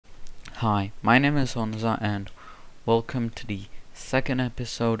Hi, my name is Onza and welcome to the second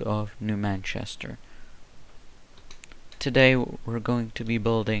episode of New Manchester. Today we're going to be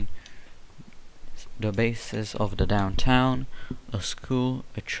building the bases of the downtown, a school,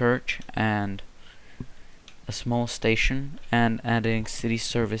 a church, and a small station, and adding city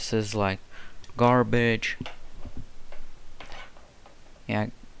services like garbage,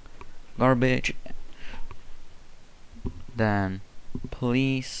 then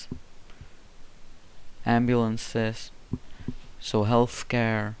police, ambulances, so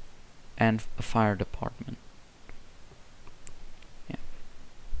healthcare, and a fire department.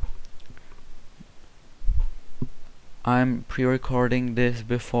 I'm pre-recording this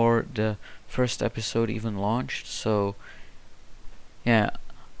before the first episode even launched, so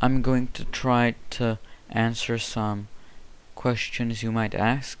I'm going to try to answer some questions you might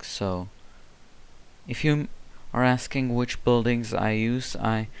ask. So if you are asking which buildings I use,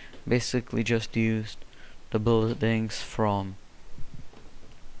 I basically just used the buildings from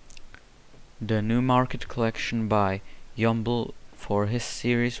the New Market collection by Yumble for his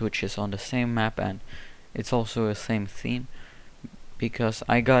series, which is on the same map and it's also the same theme, because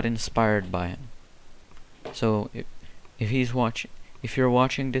I got inspired by him. So if you're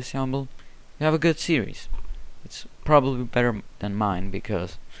watching this, Yumble, you have a good series. It's probably better than mine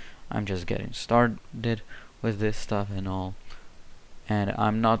because I'm just getting started with this stuff and all, and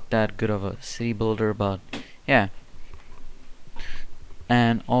I'm not that good of a city builder, but yeah.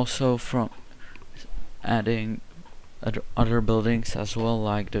 And also from adding other buildings as well,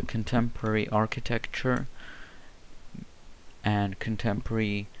 like the contemporary architecture and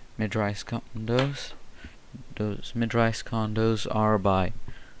contemporary mid-rise condos. Those mid-rise condos are by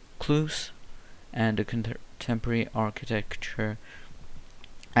Clues, and the contemporary architecture,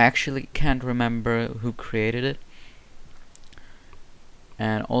 I actually can't remember who created it.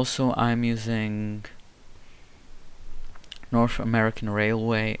 And also I'm using North American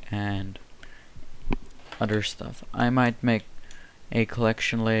Railway and other stuff. I might make a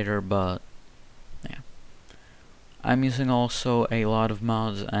collection later, but yeah. I'm using also a lot of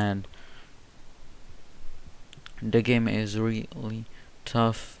mods, and the game is really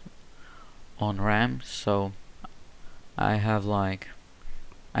tough on RAM, so I have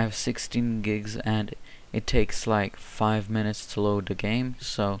 16 gigs and it takes like 5 minutes to load the game.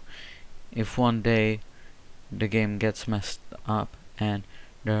 So if one day the game gets messed up and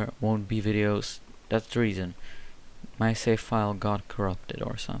there won't be videos, that's the reason. My save file got corrupted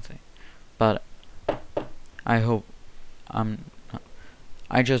or something. But I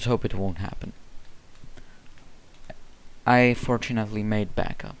just hope it won't happen. I fortunately made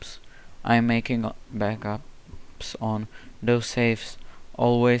backups. I'm making backups on those saves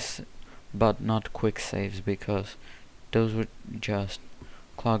always, but not quick saves, because those would just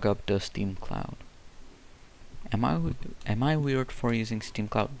clog up the Steam Cloud. Am I weird for using Steam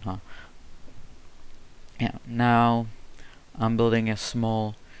Cloud? No. Yeah, now I'm building a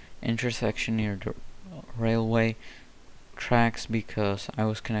small intersection near the railway tracks, because I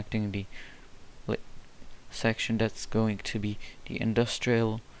was connecting the section that's going to be the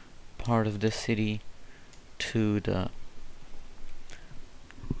industrial part of the city to the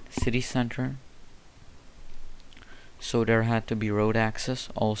city center, so there had to be road access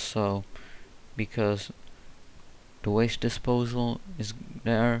also, because the waste disposal is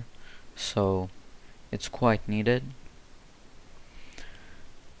there, so it's quite needed.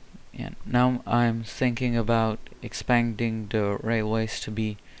 And now I'm thinking about expanding the railways to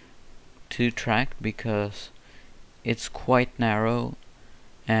be 2-tracked, because it's quite narrow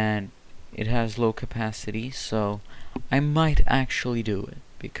and it has low capacity, so I might actually do it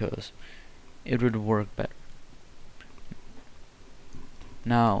because it would work better.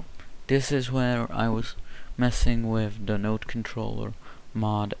 Now this is where I was messing with the node controller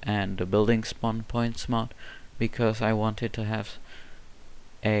mod and the building spawn points mod, because I wanted to have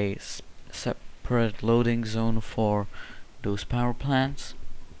a separate loading zone for those power plants,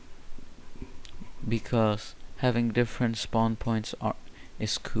 because having different spawn points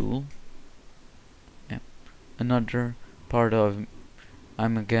is cool. Yeah. Another part of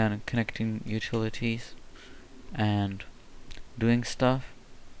I'm again connecting utilities and doing stuff,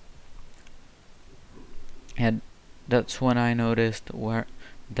 and that's when I noticed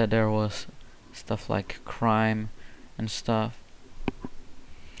that there was stuff like crime and stuff.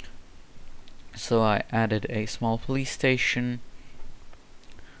 So I added a small police station,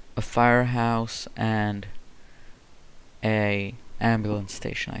 a firehouse, and a ambulance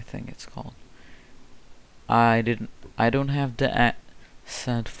station, I think it's called. I don't have the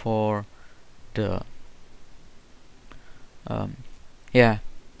set for the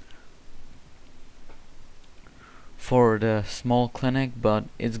for the small clinic, but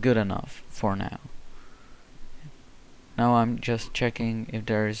it's good enough for now. Now I'm just checking if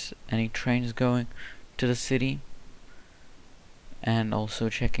there's any trains going to the city, and also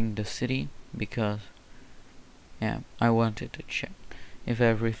checking the city because I wanted to check if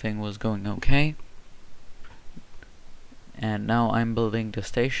everything was going okay. And now I'm building the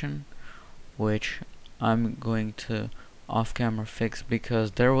station, which I'm going to off-camera fix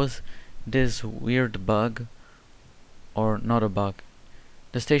because there was this weird bug, or not a bug.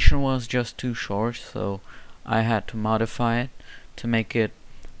 The station was just too short, so I had to modify it to make it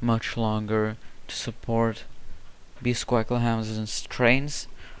much longer to support B-Squeckleham's trains,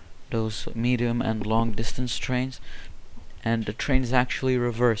 those medium and long distance trains. And the train is actually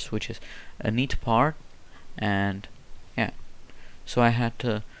reversed, which is a neat part, and so I had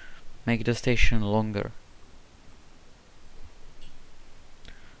to make the station longer.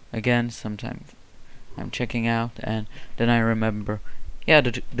 Again, sometimes I'm checking out, and then I remember,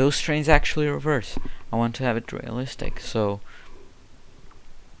 those trains actually reverse. I want to have it realistic, so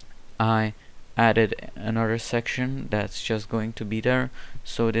I added another section that's just going to be there,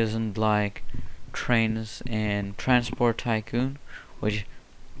 so it isn't like trains in Transport Tycoon, which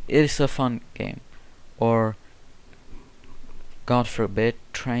is a fun game, or God forbid,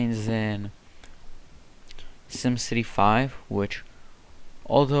 trains in SimCity 5, which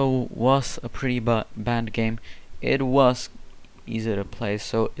although was a pretty bad game, it was easy to play,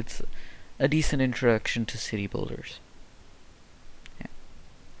 so it's a decent introduction to city builders.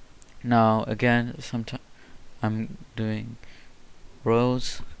 Now again, sometimes I'm doing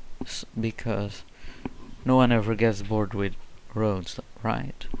roads because no one ever gets bored with roads,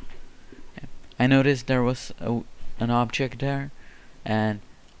 right? I noticed there was an object there, and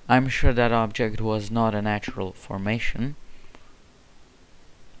I'm sure that object was not a natural formation.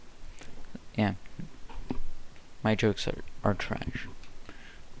 My jokes are trash.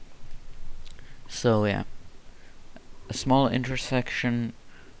 So a small intersection,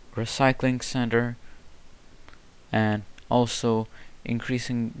 recycling center, and also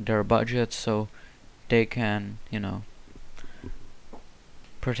increasing their budget so they can,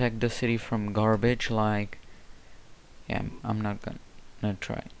 protect the city from garbage. Like, I'm not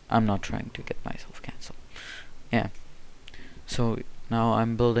trying to get myself cancelled. So now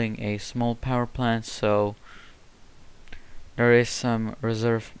I'm building a small power plant, so there is some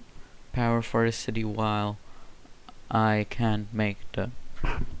reserve power for the city while I can't make the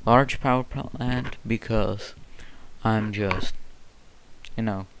large power plant because I'm just,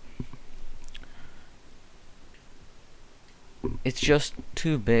 it's just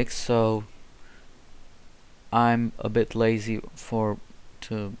too big, so I'm a bit lazy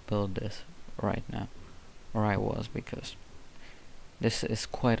to build this right now, or I was, because this is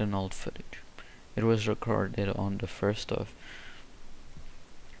quite an old footage. It was recorded on the 1st of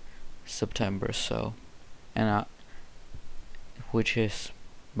September, so, which is,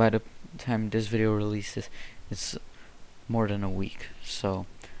 by the time this video releases, it's more than a week. So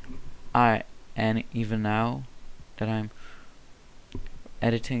and even now that I'm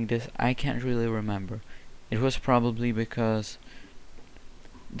editing this, I can't really remember. It was probably because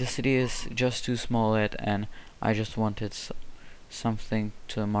the city is just too small yet, and I just wanted something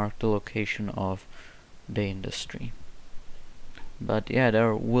to mark the location of the industry. But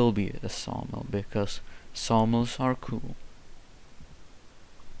there will be a sawmill because sawmills are cool.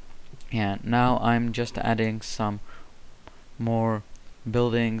 Now I'm just adding some more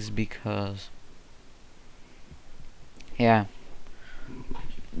buildings because the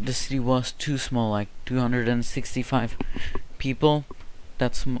city was too small, like 265 people.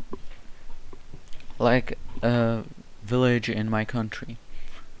 That's like a village in my country.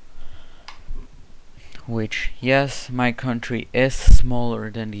 Which, yes, my country is smaller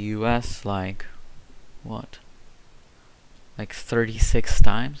than the US, like, what? Like 36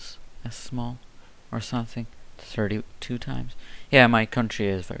 times as small, or something? 32 times? My country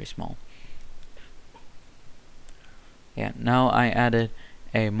is very small. Now I added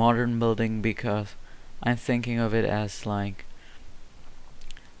a modern building because I'm thinking of it as like,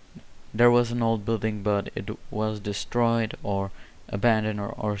 there was an old building but it was destroyed or abandoned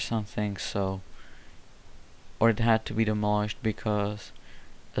or something, so, or it had to be demolished because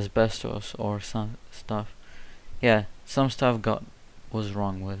asbestos or some stuff. Some stuff was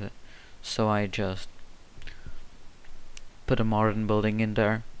wrong with it, so I just put a modern building in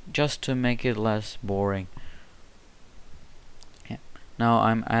there just to make it less boring. Now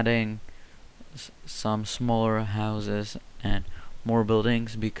I'm adding some smaller houses and more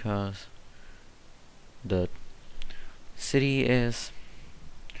buildings because the city is,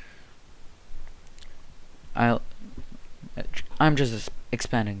 I'm just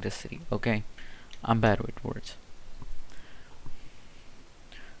expanding the city, okay? I'm bad with words.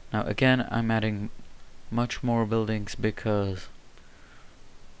 Now again, I'm adding much more buildings because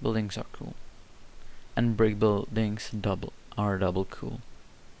buildings are cool. And brick buildings are double cool.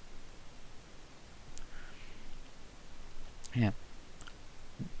 Yeah.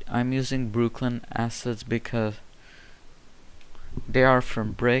 I'm using Brooklyn assets because they are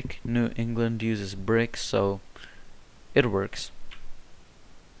from brick. New England uses brick, so it works.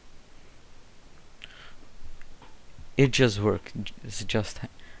 It just works. It's just,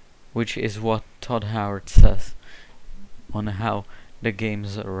 which is what Todd Howard says on how the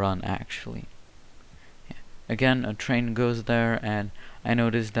games run actually. Yeah. Again, a train goes there, and I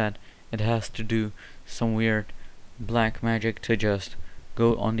noticed that it has to do some weird black magic to just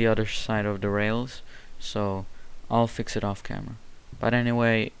go on the other side of the rails, so I'll fix it off camera. But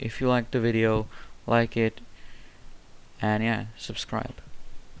anyway, if you like the video, like it, and yeah, subscribe.